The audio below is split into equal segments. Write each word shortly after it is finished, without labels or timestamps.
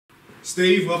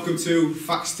Steve, welcome to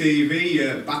Fax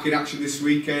TV. Back in action this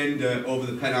weekend, over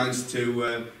the Pennines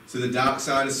to the dark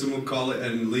side, as some would call it,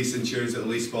 and Leigh Centurions at the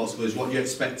Leigh Sports Village. What are you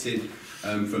expecting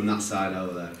from that side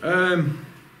over there?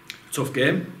 Tough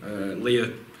game.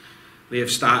 Leigh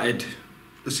have started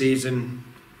the season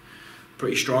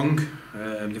pretty strong.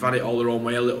 They've had it all their own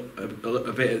way a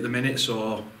bit at the minute,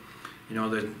 so you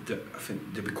know I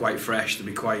think they'll be quite fresh. They'll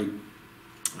be quite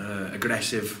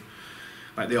aggressive,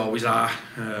 like they always are.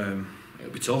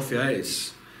 It'll be tough, yeah.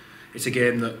 It's a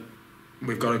game that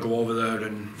we've got to go over there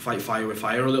and fight fire with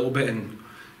fire a little bit, and you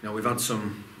know we've had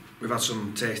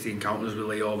some tasty encounters with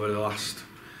Leigh over the last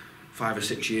 5 or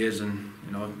 6 years, and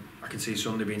you know I can see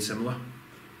Sunday being similar.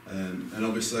 And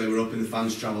obviously we're hoping the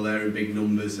fans travel there in big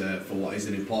numbers for what is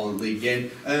an important league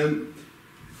game.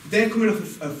 They're coming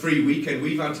off a free weekend.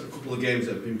 We've had a couple of games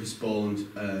that have been postponed,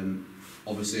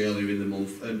 obviously earlier in the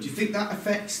month. Do you think that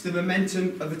affects the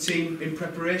momentum of a team in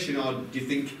preparation, or do you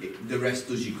think the rest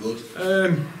does you good?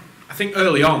 I think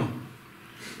early on,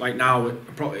 like now,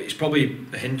 it's probably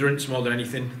a hindrance more than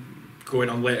anything. Going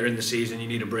on later in the season, you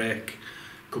need a break.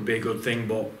 Could be a good thing,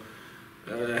 but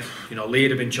you know, Leigh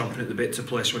had been chomping at the bit to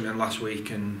play Swinton last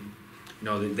week, and you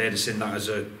know they'd have seen that as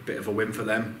a bit of a win for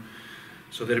them.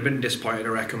 So they'd have been disappointed, I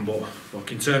reckon. But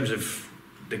look, in terms of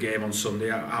the game on Sunday,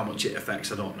 how much it affects,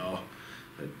 I don't know.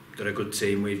 They're a good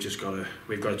team. We've got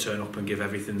to turn up and give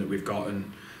everything that we've got,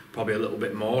 and probably a little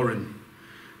bit more. And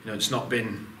you know, it's not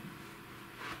been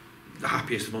the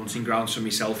happiest of hunting grounds for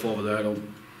myself over there. I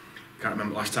can't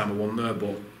remember the last time I won there,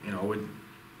 but you know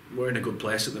we're in a good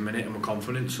place at the minute, and we're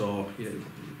confident. So you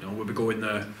know we'll be going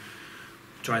there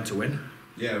trying to win.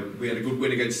 Yeah, we had a good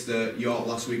win against York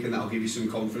last week, and that'll give you some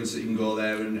confidence that you can go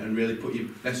there and really put your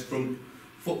best front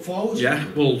foot forward. Yeah,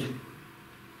 well,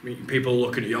 people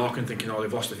looking at York and thinking, oh,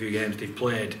 they've lost a few games. They've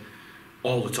played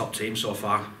all the top teams so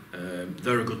far.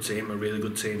 They're a good team, a really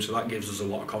good team, so that gives us a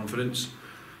lot of confidence.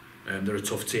 They're a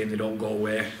tough team. They don't go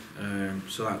away.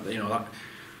 So that, you know, that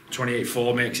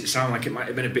 28-4 makes it sound like it might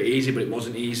have been a bit easy, but it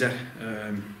wasn't easy.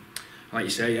 Like you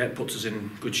say, yeah, it puts us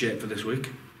in good shape for this week.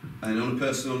 And on a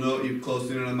personal note, you've closed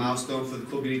in on a milestone for the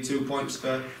club. You need 2 points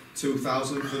for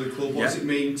 2,000 for the club. What does it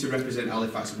mean to represent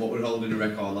Halifax? What would holding a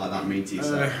record like that mean to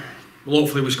yourself? Well,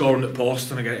 hopefully we're scoring at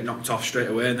post and I get it knocked off straight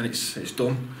away, and then it's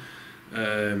done.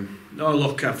 No,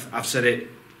 look, I've said it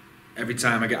every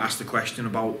time I get asked a question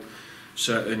about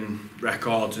certain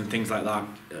records and things like that.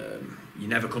 You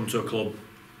never come to a club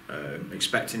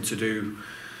expecting to do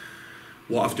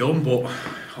what I've done, but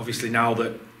obviously now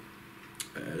that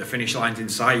the finish line's in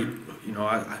sight, you know,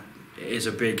 it is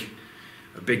a big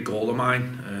goal of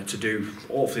mine to do,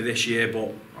 hopefully this year,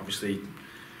 but obviously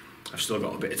I've still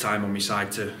got a bit of time on my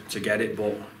side to get it.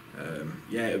 But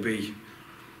yeah, it'd be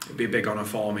a big honour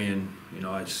for me, and you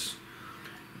know,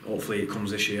 hopefully it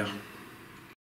comes this year.